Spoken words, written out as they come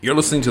You're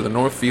listening to the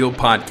Northfield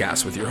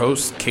Podcast with your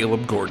host,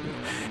 Caleb Gordon,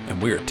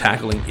 and we are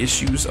tackling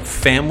issues of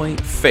family,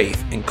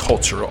 faith, and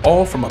culture,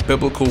 all from a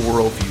biblical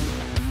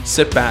worldview.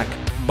 Sit back,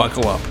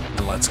 buckle up,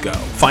 and let's go.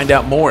 Find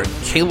out more at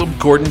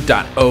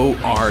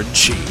calebgordon.org.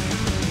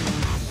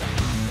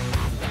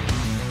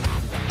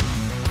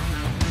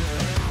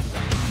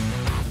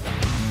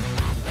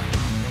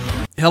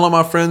 Hello,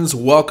 my friends.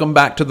 Welcome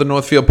back to the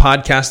Northfield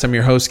Podcast. I'm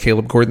your host,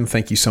 Caleb Gordon.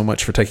 Thank you so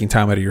much for taking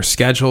time out of your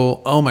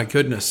schedule. Oh, my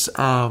goodness.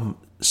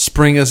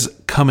 Spring is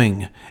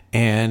coming,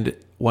 and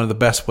one of the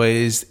best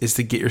ways is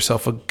to get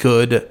yourself a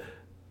good,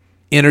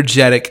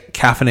 energetic,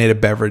 caffeinated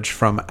beverage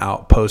from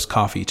Outpost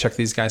Coffee. Check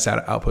these guys out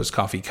at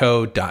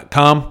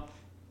outpostcoffeeco.com.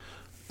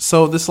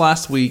 So this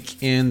last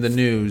week in the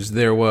news,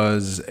 there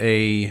was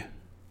a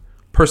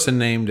person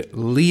named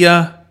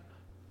Lia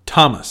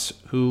Thomas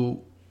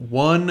who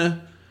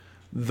won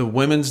the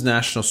women's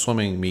national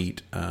swimming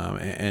meet,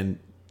 and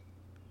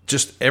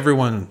just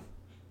everyone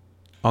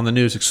on the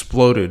news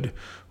exploded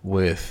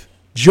with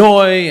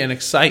joy and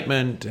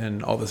excitement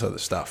and all this other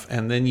stuff.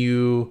 And then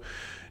you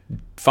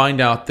find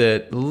out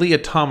that Lia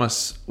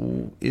Thomas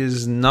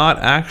is not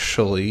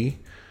actually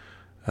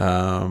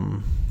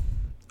a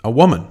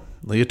woman.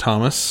 Lia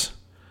Thomas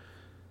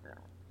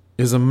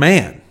is a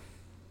man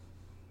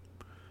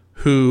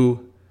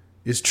who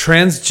is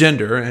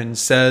transgender and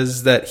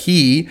says that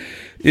he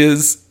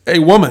is a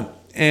woman.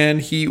 And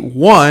he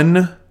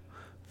won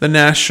the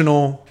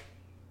national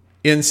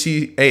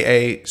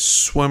NCAA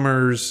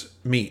swimmers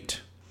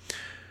meet.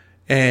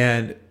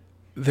 And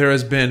there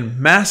has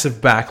been massive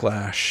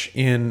backlash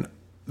in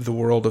the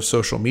world of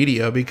social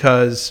media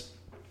because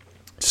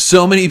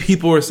so many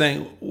people are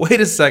saying, wait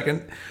a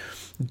second,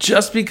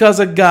 just because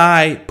a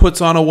guy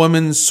puts on a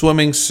woman's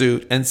swimming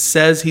suit and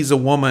says he's a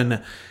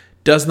woman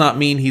does not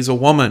mean he's a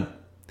woman.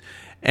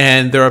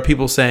 And there are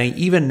people saying,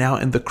 even now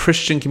in the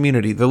Christian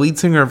community, the lead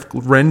singer of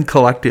Ren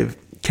Collective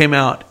came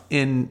out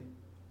in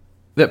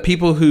that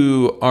people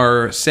who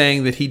are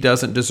saying that he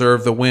doesn't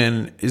deserve the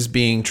win is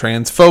being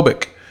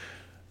transphobic.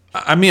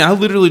 I mean, I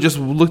literally just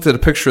looked at a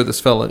picture of this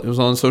fella. It was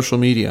on social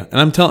media.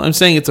 And I'm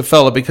saying it's a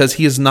fella because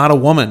he is not a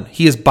woman.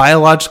 He is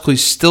biologically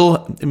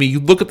still, you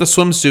look at the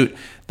swimsuit,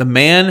 the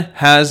man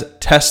has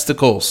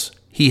testicles.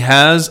 He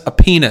has a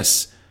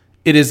penis.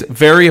 It is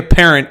very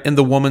apparent in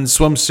the woman's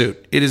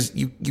swimsuit. It is,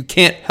 you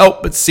can't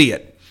help but see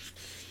it.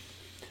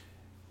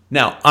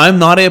 Now, I'm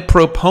not a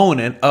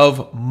proponent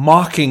of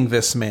mocking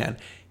this man.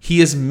 He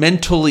is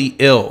mentally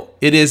ill.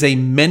 It is a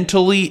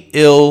mentally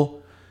ill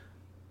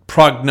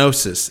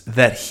prognosis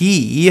that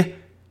he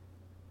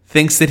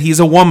thinks that he's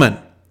a woman,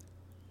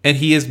 and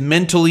he is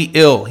mentally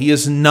ill. He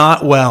is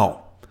not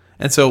well.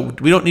 And so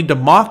we don't need to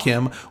mock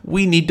him.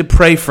 We need to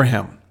pray for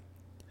him.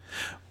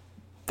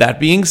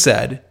 That being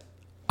said,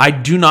 I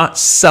do not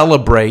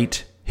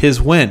celebrate his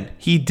win.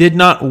 He did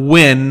not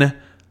win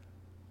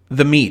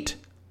the meet.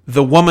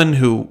 The woman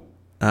who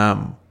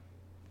won,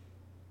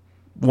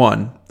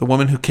 the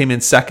woman who came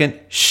in second,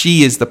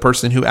 she is the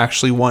person who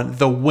actually won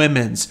the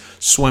women's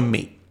swim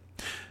meet.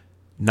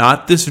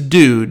 Not this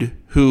dude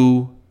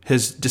who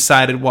has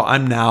decided, well,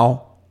 I'm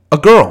now a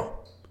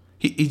girl.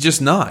 He's just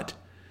not.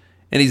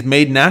 And he's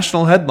made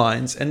national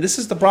headlines. And this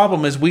is the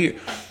problem, is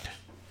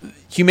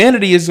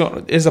humanity is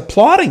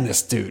applauding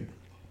this dude.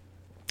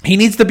 He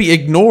needs to be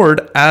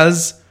ignored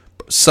as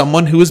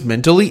someone who is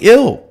mentally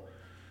ill.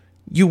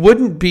 You would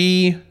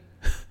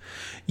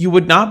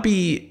not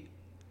be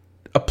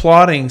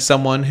applauding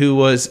someone who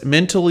was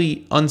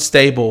mentally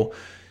unstable,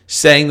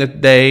 saying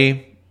that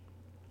they,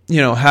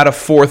 had a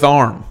fourth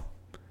arm.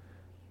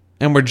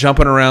 And we're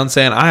jumping around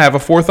saying, I have a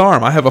fourth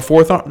arm. I have a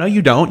fourth arm. No,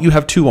 you don't. You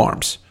have two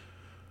arms.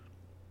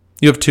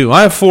 You have two.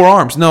 I have four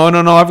arms. No,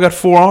 I've got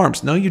four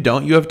arms. No, you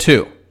don't. You have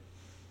two.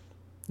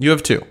 You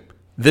have two.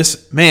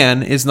 This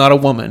man is not a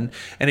woman,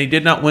 and he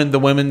did not win the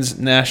women's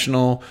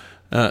national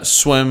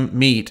swim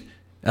meet.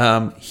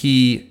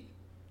 He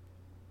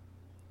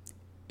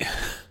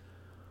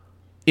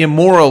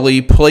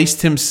immorally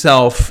placed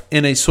himself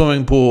in a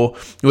swimming pool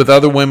with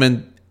other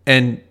women,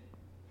 and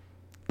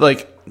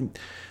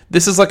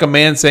this is like a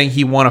man saying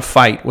he won a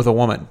fight with a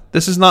woman.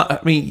 This is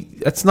not,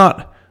 that's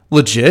not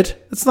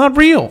legit. It's not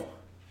real.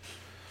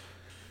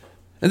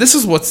 And this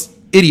is what's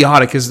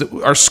idiotic, is that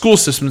our school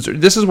systems,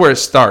 this is where it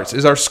starts,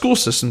 is our school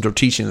systems are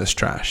teaching this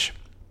trash.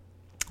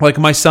 Like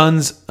my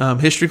son's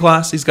history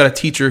class, he's got a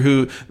teacher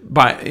who,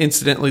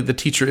 incidentally, the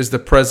teacher is the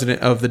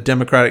president of the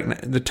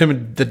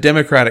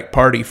Democratic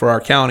Party for our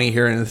county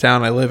here in the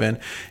town I live in.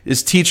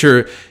 His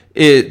teacher,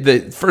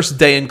 the first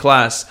day in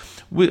class,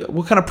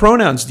 what kind of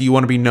pronouns do you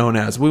want to be known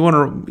as? We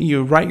want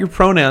to write your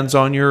pronouns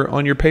on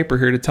your paper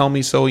here to tell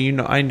me so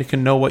I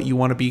can know what you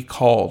want to be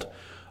called.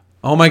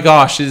 Oh my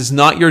gosh, it is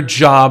not your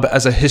job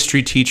as a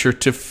history teacher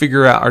to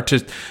figure out or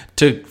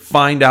to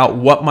find out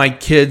what my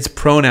kid's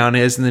pronoun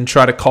is and then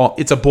try to call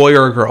it's a boy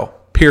or a girl,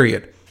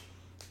 period.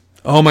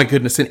 Oh my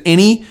goodness. And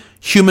any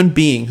human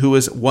being who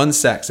is one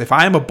sex, if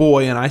I am a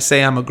boy and I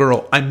say I'm a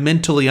girl, I'm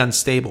mentally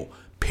unstable,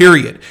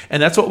 Period.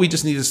 And that's what we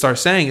just need to start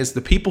saying is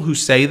the people who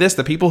say this,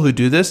 the people who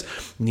do this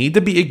need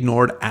to be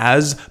ignored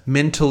as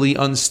mentally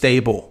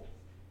unstable.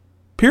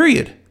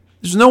 Period.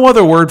 There's no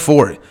other word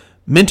for it.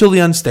 Mentally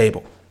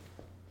unstable.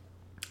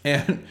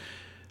 And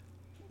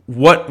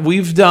what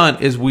we've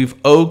done is we've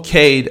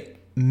okayed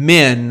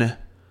men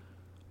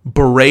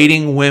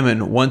berating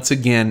women once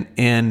again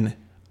in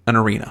an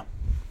arena.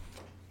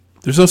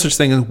 There's no such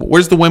thing as,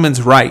 where's the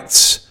women's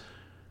rights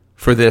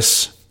for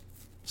this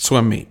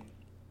swim meet?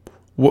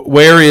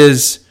 Where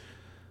is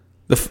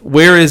it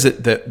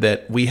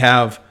that we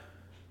have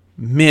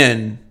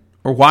men,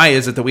 or why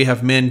is it that we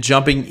have men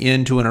jumping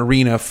into an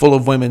arena full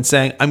of women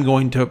saying, I'm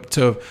going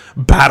to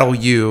battle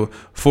you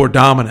for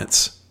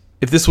dominance?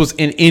 If this was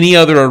in any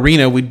other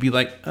arena, we'd be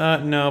like,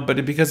 no,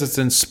 but because it's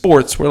in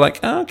sports, we're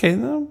like, okay,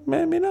 no,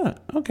 maybe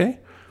not. Okay.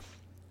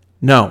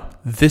 No,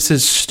 this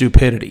is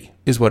stupidity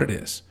is what it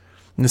is.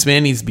 And this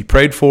man needs to be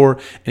prayed for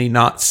and he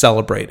not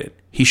celebrated.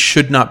 He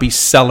should not be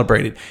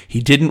celebrated.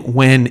 He didn't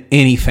win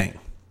anything.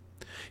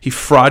 He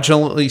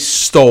fraudulently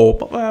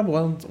stole.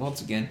 Well,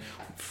 once again,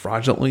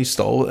 fraudulently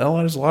stole.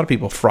 There's a lot of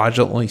people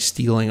fraudulently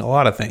stealing a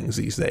lot of things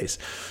these days.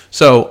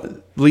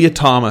 So Leah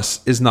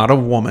Thomas is not a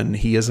woman.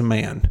 He is a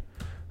man.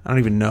 I don't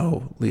even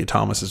know Leah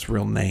Thomas's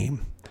real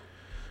name.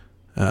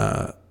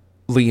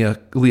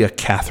 Leah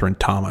Catherine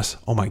Thomas.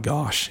 Oh my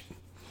gosh.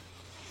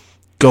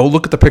 Go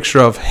look at the picture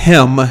of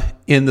him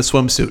in the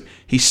swimsuit.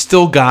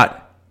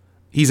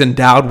 He's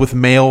endowed with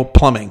male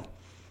plumbing.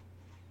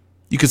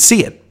 You could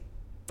see it.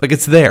 Like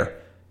it's there.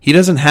 He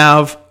doesn't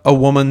have a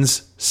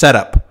woman's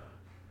setup.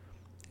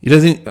 He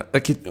doesn't,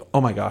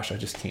 oh my gosh, I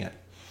just can't.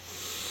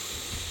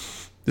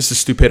 This is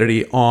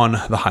stupidity on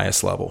the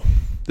highest level.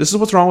 This is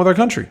what's wrong with our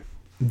country.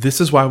 This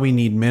is why we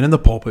need men in the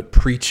pulpit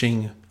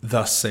preaching,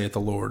 thus saith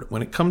the Lord,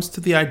 when it comes to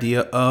the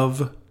idea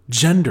of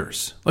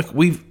genders.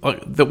 We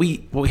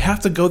have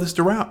to go this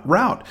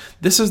route.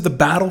 This is the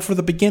battle for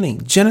the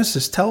beginning.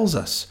 Genesis tells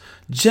us.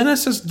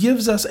 Genesis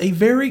gives us a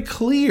very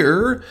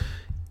clear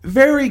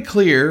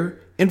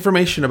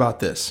information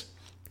about this.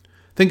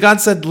 Then God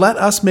said, let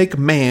us make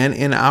man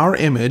in our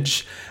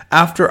image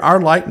after our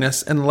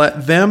likeness, and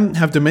let them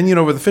have dominion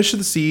over the fish of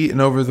the sea,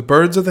 and over the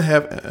birds of the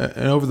heavens,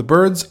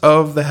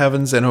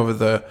 and over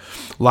the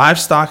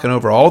livestock, and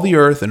over all the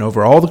earth, and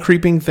over all the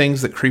creeping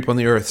things that creep on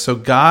the earth. So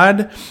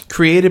God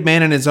created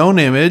man in his own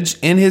image.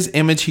 In his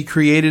image he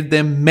created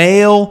them,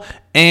 male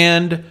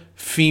and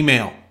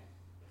female.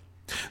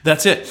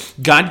 That's it.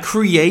 God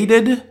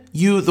created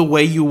you the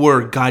way you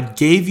were. God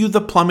gave you the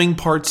plumbing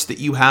parts that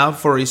you have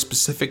for a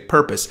specific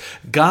purpose.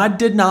 God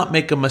did not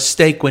make a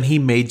mistake when he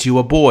made you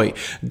a boy.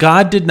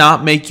 God did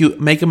not make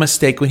a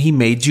mistake when he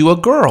made you a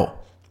girl.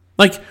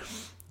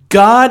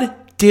 God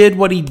did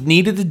what he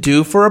needed to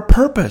do for a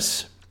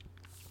purpose.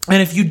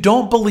 And if you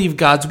don't believe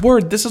God's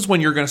word, this is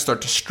when you're going to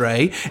start to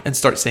stray and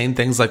start saying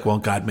things like, well,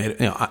 God made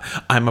it.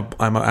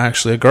 I'm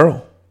actually a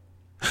girl.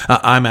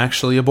 I'm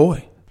actually a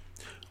boy.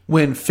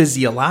 When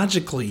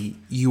physiologically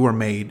you were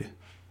made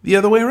the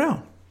other way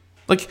around.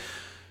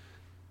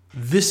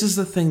 This is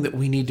the thing that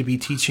we need to be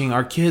teaching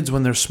our kids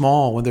when they're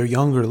small, when they're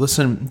younger.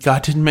 Listen,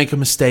 God didn't make a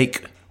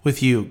mistake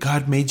with you.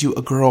 God made you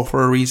a girl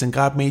for a reason.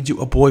 God made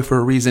you a boy for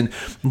a reason.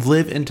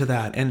 Live into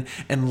that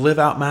and live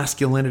out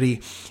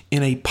masculinity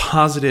in a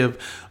positive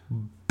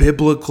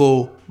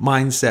biblical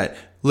mindset.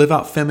 Live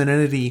out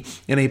femininity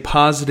in a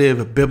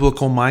positive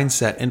biblical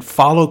mindset and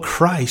follow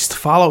Christ,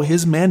 follow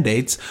his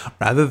mandates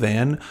rather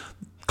than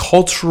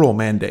cultural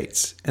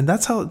mandates. And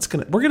that's how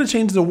we're going to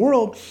change the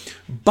world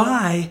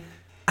by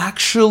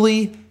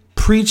actually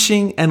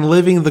preaching and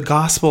living the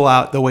gospel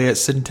out the way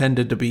it's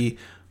intended to be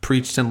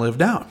preached and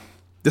lived out.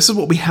 This is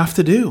what we have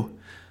to do.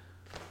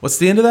 What's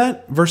the end of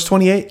that? Verse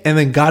 28, and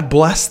then God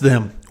blessed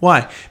them.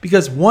 Why?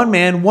 Because one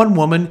man, one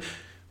woman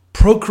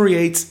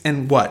procreates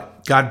and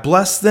what? God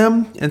blessed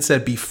them and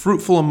said, be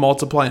fruitful and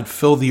multiply and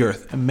fill the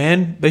earth. And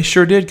man, they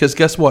sure did, because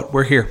guess what?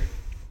 We're here.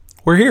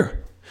 We're here.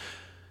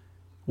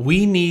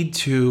 We need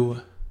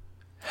to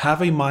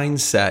have a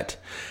mindset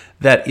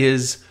that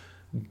is,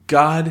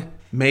 God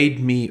made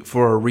me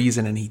for a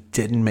reason and he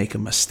didn't make a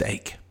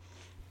mistake.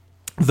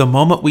 The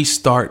moment we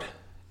start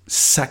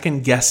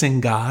second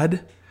guessing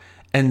God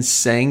and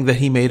saying that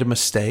he made a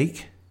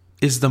mistake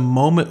is the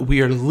moment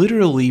we are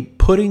literally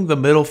putting the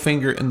middle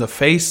finger in the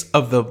face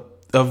of the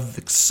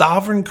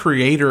sovereign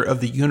creator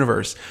of the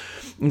universe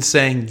and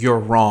saying you're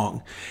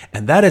wrong.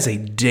 And that is a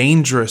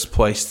dangerous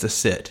place to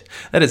sit.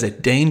 That is a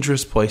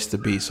dangerous place to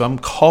be. So I'm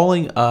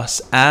calling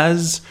us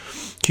as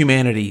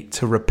humanity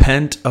to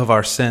repent of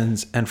our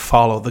sins and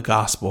follow the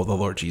gospel of the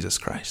Lord Jesus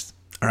Christ.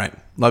 All right.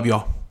 Love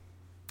y'all.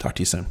 Talk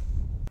to you soon.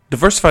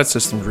 Diversified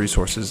Systems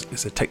Resources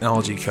is a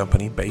technology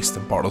company based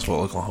in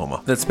Bartlesville,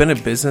 Oklahoma that's been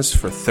in business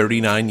for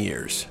 39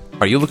 years.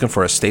 Are you looking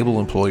for a stable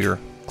employer,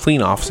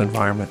 clean office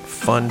environment,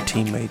 fun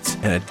teammates,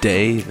 and a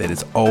day that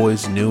is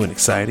always new and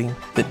exciting?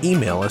 Then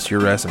email us your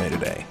resume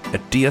today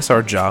at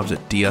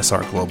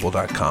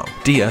dsrjobs@dsrglobal.com.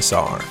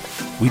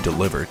 DSR, we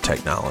deliver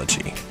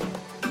technology.